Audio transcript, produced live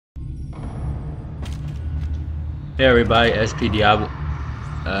Hey everybody, SP Diablo.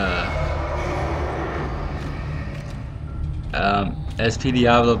 SP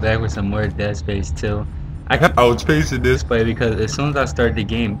Diablo back with some more Dead Space 2. I was pacing this play because as soon as I started the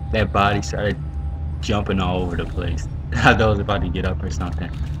game, that body started jumping all over the place. I thought I was about to get up or something,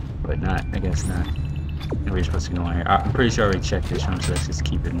 but not. I guess not. And we're supposed to go on here. I'm pretty sure I already checked this one, so let's just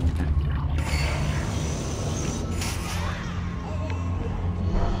keep it moving.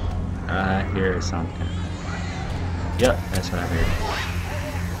 I hear something. Yep, that's what I heard.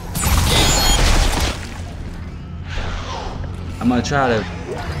 I'm gonna try to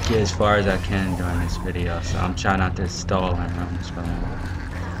get as far as I can during this video, so I'm trying not to stall around this one. I'm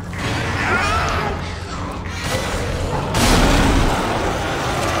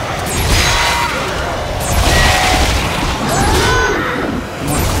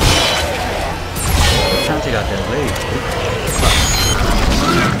trying to take out that wave.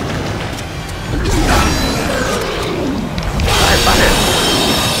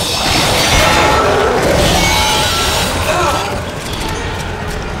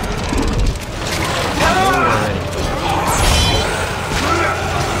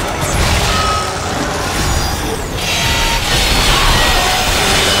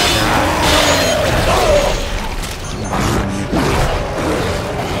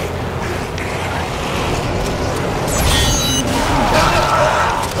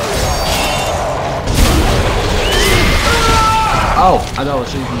 Oh, I thought I was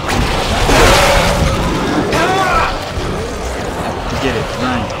shooting. Get it,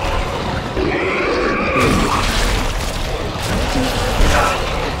 run.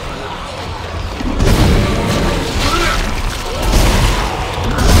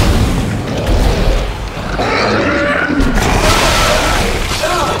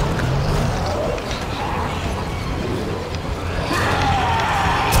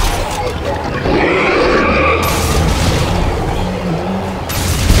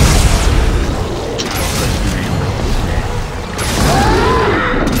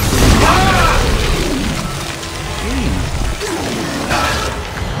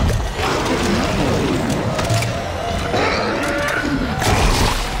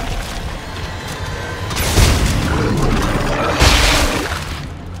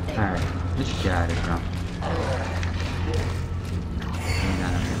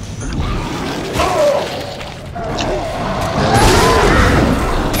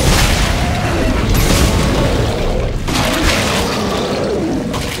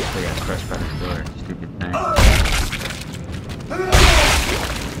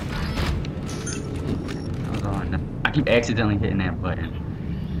 I keep accidentally hitting that button.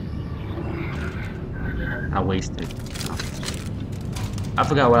 I wasted. I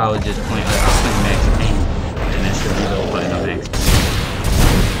forgot what I was just playing. I was playing Max Payne, and that's the reload button on Max Payne.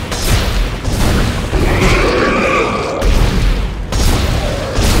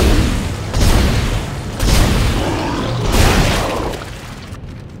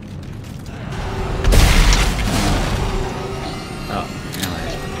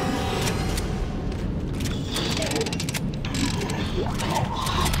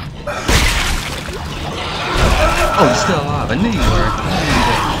 Oh, he's still alive. I knew you were.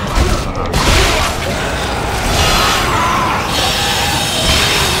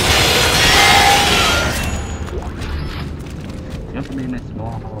 Jump me in that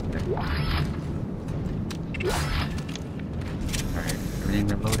small hole there. Alright, everything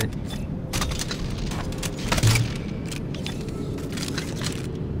reloaded.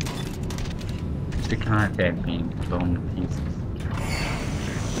 It's the contact beam blown to pieces.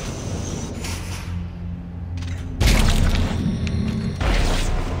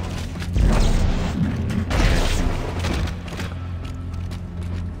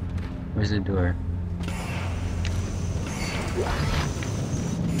 Where's the door?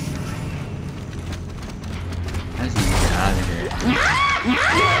 I just need to get out of here.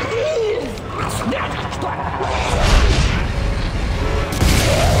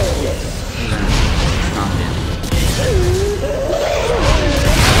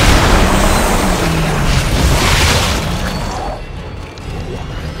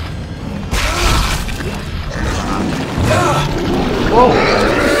 Whoa!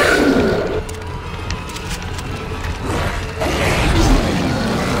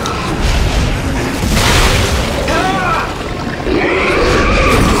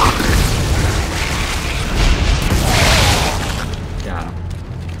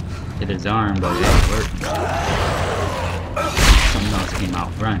 His arm, but it didn't work. Something else came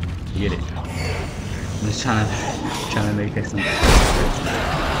out front. Get it? I'm just trying to make this something.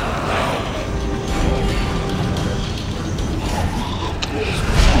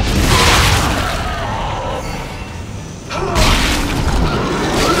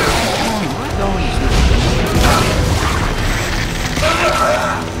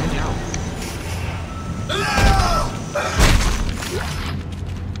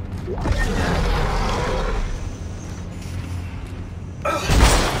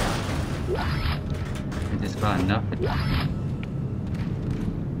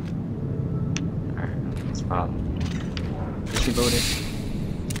 reload it.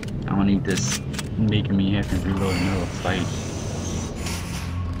 I don't need this making me have to reload another fight.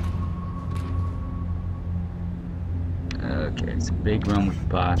 Okay, it's a big room with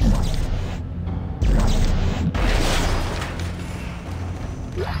bots.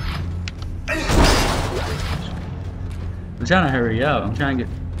 I'm trying to hurry up. I'm trying to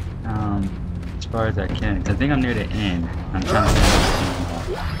get as far as I can. 'Cause I think I'm near the end. I'm trying to get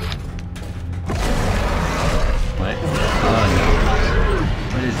what? Oh no.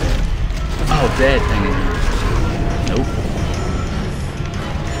 What is that? Oh, bad thing again. Nope.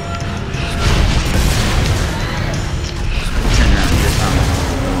 Turn around this time.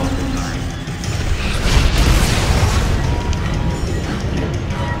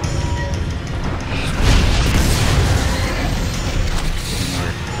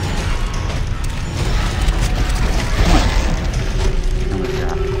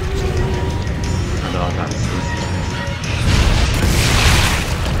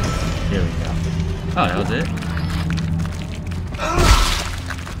 Oh, that was it?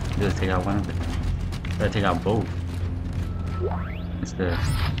 Just take out one of it. Gotta take out both. It's the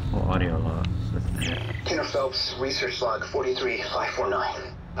whole audio log. Kenner Phelps, research log 43549.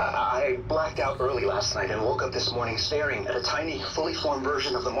 I blacked out early last night and woke up this morning staring at a tiny, fully formed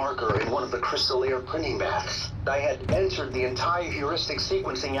version of the marker in one of the crystal layer printing baths. I had entered the entire heuristic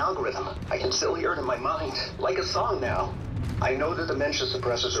sequencing algorithm. I can still hear it in my mind, like a song now. I know the dementia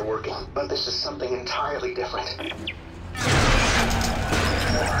suppressors are working, but this is something entirely different.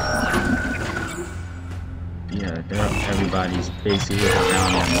 Yeah, everybody's basically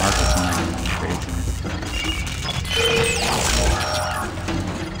around that market tonight. Craziness.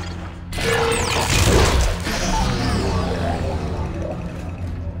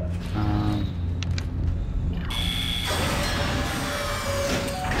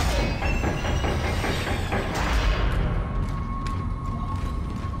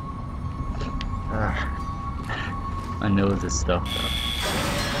 My nose is stuffed up.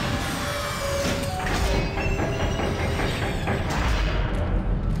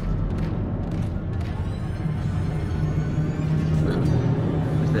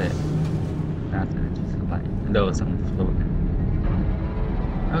 What's that? Nothing, just like no, something's floating.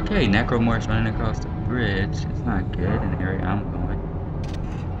 Okay, necromorphs running across the bridge. It's not good in the area I'm going.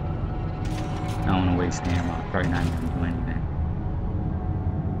 I don't want to waste ammo. Probably not even do anything.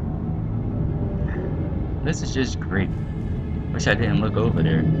 This is just great. Wish I didn't look over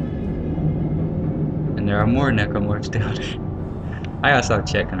there. And there are more necromorphs down there. I gotta stop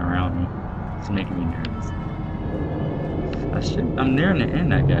checking around me. It's making me nervous. I'm nearing the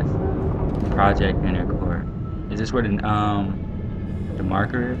end, I guess. Project Inner Core. Is this where the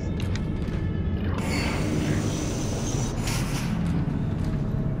marker is?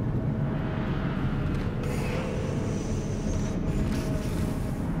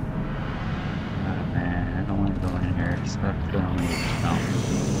 Stop filming it. No.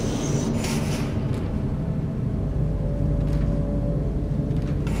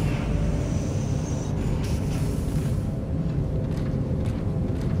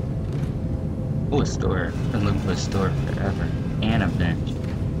 Oh, a store. I've been looking for a store forever. And a bench.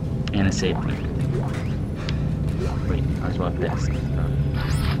 And a safe point. Wait, I was about to pass some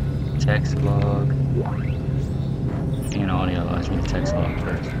stuff. Text log. And audio log. Let's read the text log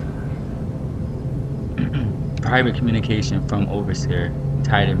first. Private communication from Overseer.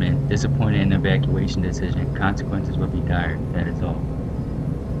 Entitlement. Disappointed in evacuation decision. Consequences will be dire. That is all.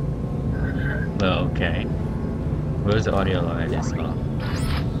 Well, okay. Where's the audio log I just saw?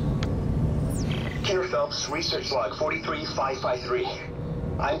 Kenner Phelps, research log 43553.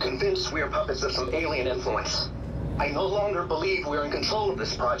 I'm convinced we are puppets of some alien influence. I no longer believe we're in control of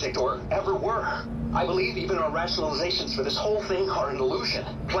this project, or ever were. I believe even our rationalizations for this whole thing are an illusion,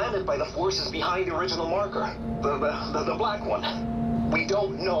 planted by the forces behind the original marker, the black one. We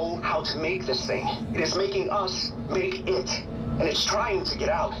don't know how to make this thing. It is making us make it, and it's trying to get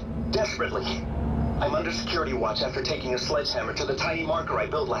out, desperately. I'm under security watch after taking a sledgehammer to the tiny marker I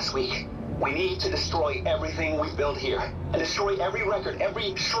built last week. We need to destroy everything we've built here, and destroy every record,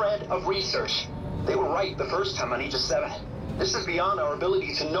 every shred of research. They were right the first time on Aegis 7. This is beyond our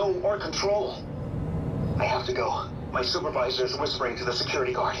ability to know or control. I have to go. My supervisor is whispering to the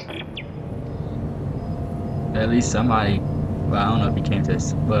security guard. At least somebody, well, I don't know if he came to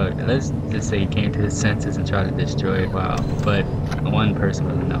this, but let's just say he came to his senses and tried to destroy it. Wow. But one person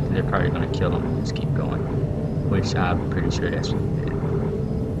was enough. They're probably going to kill him and just keep going. Which I'm pretty sure that's what he did.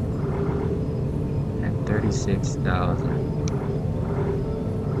 And 36,000.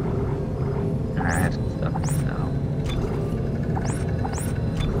 I have some stuff to sell.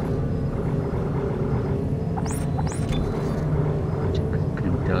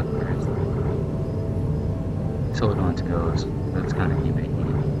 up first. Let's hold on to those. Let's kind of keep it here.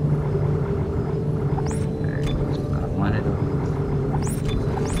 Alright, let's put one of those.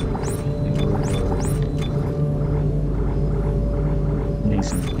 Need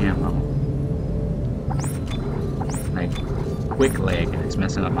some ammo. Like, quick leg, and it's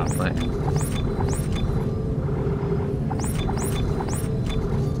messing up my button.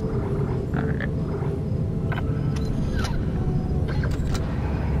 Alright.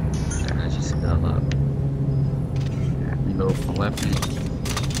 Let's just fill up. Reload my weapon.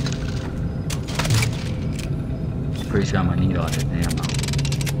 Pretty sure I'm gonna need all this ammo.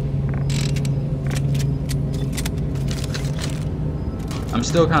 I'm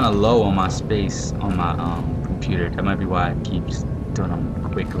still kind of low on my space on my computer. That might be why it keeps doing them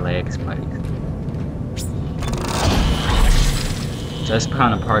quick lag spikes. So that's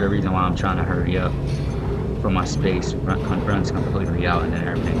kind of part of the reason why I'm trying to hurry up. For my space runs completely out and then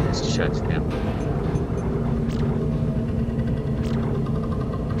everything just shuts down.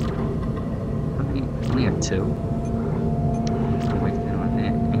 Only have two. I'm wasting on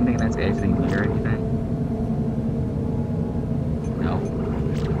that. Anything that's actually near anything? No.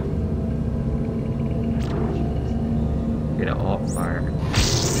 Get an alt fire.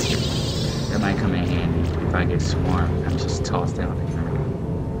 That might come in handy if I get swarmed. I'm just tossed out there.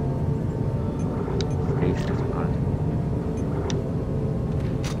 Space is possible.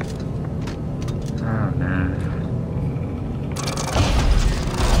 Oh man.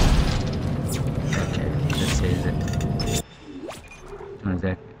 Okay, let's save it. What is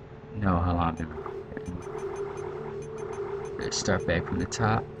that? No, how long I've been recording. Let's start back from the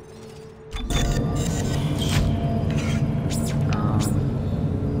top.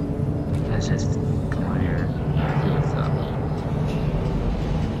 Let's just come on here. See what's up.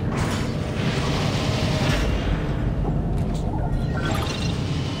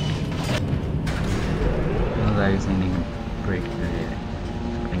 Looks like it's anything break through yet.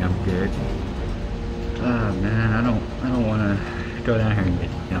 I think I'm good. Oh man, I don't wanna go down here and get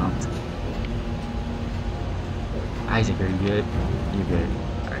jumped. Isaac, are you good? You good.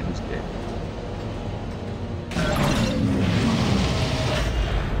 Alright, he's good.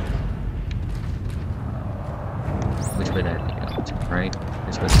 Which way that go? To the right?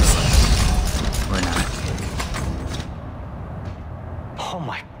 This way to the left. Or not. Oh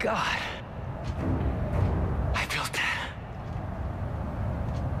my god. I built that.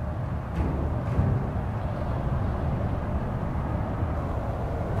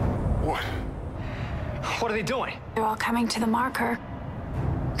 What? What are they doing? They're all coming to the marker.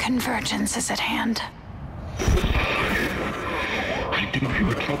 Convergence is at hand. I knew you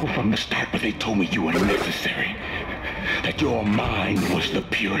were trouble from the start, but they told me you were necessary. That your mind was the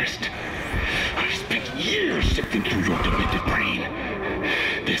purest. I spent years sifting through your demented brain.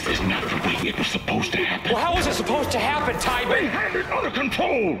 This is not the way it was supposed to happen. Well, how was it supposed to happen, They Tybin? had it under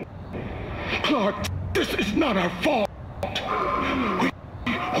control! Clark, this is not our fault. We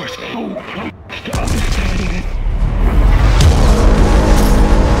were so close to understanding it.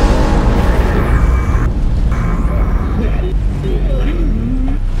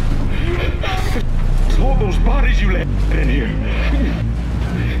 All those bodies you let in here.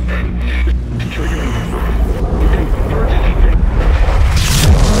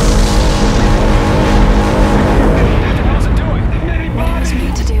 How's it doing? Many What bodies. do we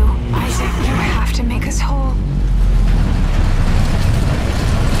need to do? Isaac, you have to make us whole.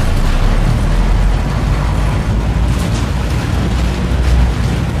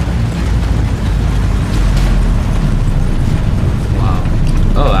 Wow.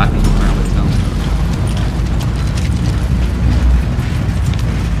 Oh, I can move around with them.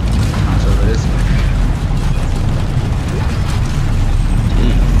 Bounce over this way.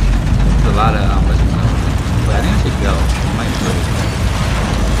 Jeez. There's a lot of what's it called? But I think I should go. I might go.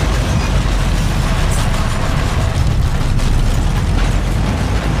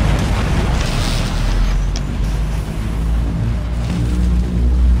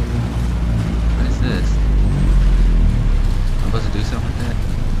 What is this? I'm supposed to do something with that?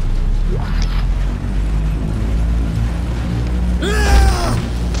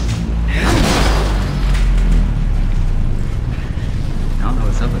 I don't know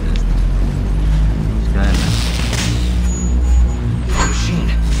what's up with this. Just go ahead, man. Machine,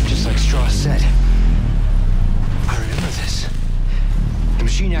 just like Straw said. I remember this. The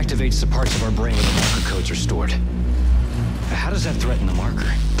machine activates the parts of our brain where the marker codes are stored. How does that threaten the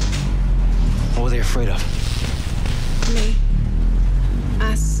marker? What were they afraid of? Me.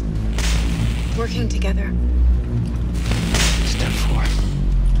 Us. Working together. Step 4.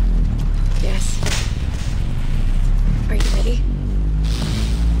 Yes. Are you ready?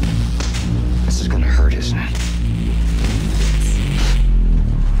 isn't it?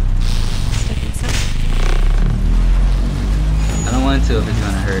 Step inside. I don't want to if it's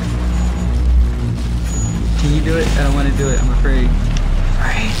gonna hurt. Can you do it? I don't want to do it. I'm afraid.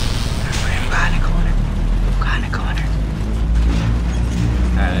 Alright. I'm behind the corner. Behind the corner.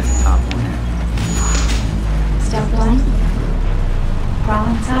 Alright, that's the top one. Step 1, crawl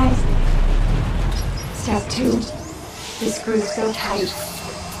inside. Step 2, the screws go tight,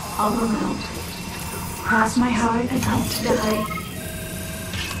 all around. Cross my heart and hope to die.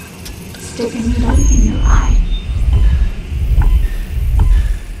 Stick a needle in your eye.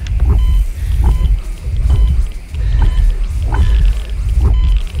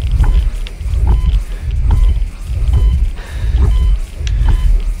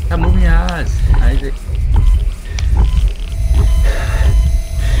 Stop moving your eyes, Isaac.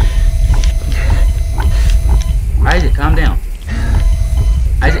 Isaac, calm down.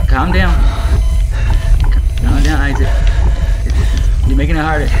 Isaac, calm down. Calm down, Isaac. You're making it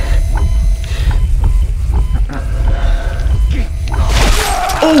harder.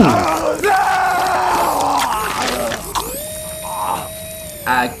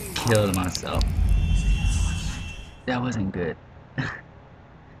 I killed myself. That wasn't good.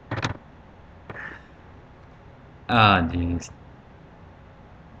 Oh, jeez.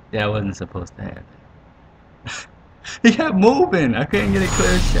 That wasn't supposed to happen. He kept moving. I couldn't get a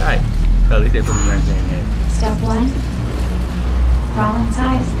clear shot. At least they put me right there in head. Step 1, crawl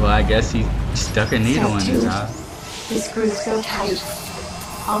inside. Well, I guess he stuck a needle in Step his 2, eye. the screws go tight,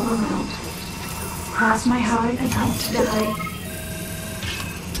 all around. Cross my heart and hope to die.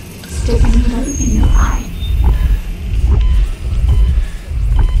 Stick a needle in your eye.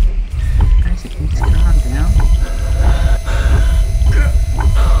 Isaac, can you just calm down?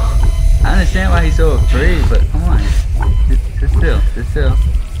 I understand why he's so afraid, but come on. Just still, just still.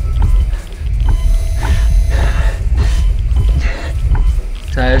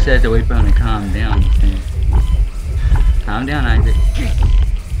 So I just had to wait for him to calm down. Calm down, Isaac.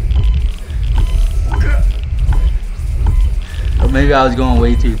 Or maybe I was going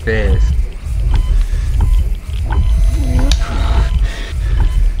way too fast.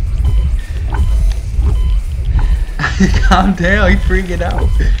 Calm down, he's freaking out.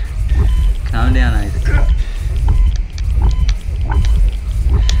 Calm down, Isaac.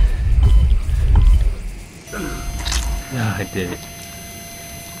 Oh, I did it.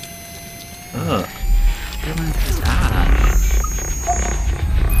 Ugh. Get on his eye.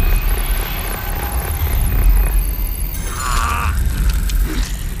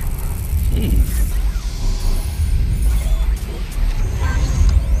 Jeez.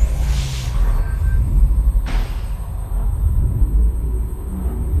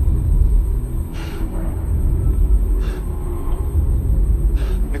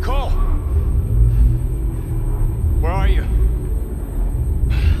 Nicole! Where are you?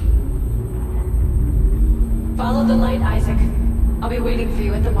 Follow the light, Isaac. I'll be waiting for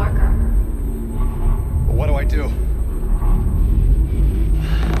you at the marker. What do I do?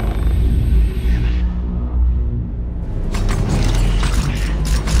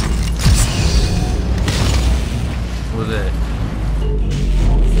 What was that?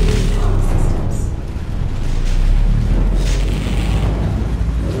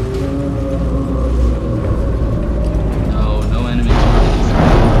 No, no enemy.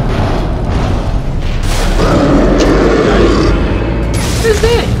 What is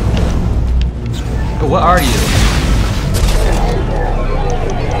that? What are you?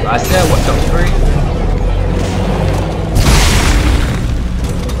 I said what the freak?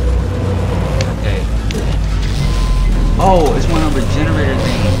 Okay. Oh, it's one of the generator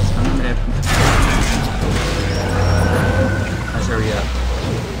things. I remember that. Let's hurry up.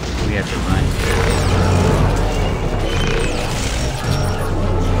 We have to run.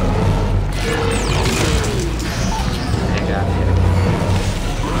 They got me.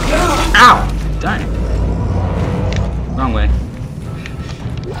 Ow! Darn it. Wrong way.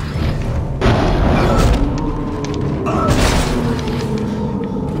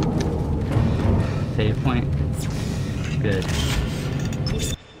 Save point. Good.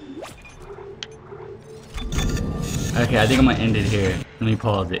 Okay, I think I'm gonna end it here. Let me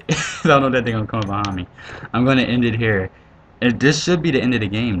pause it. I don't know that thing gonna come behind me. I'm gonna end it here. This should be the end of the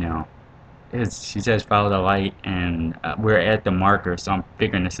game now. She says follow the light, and we're at the marker, so I'm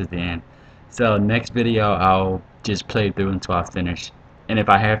figuring this is the end. So next video, I'll just play through until I finish. And if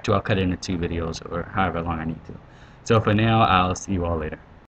I have to, I'll cut it into 2 videos or however long I need to. So for now, I'll see you all later.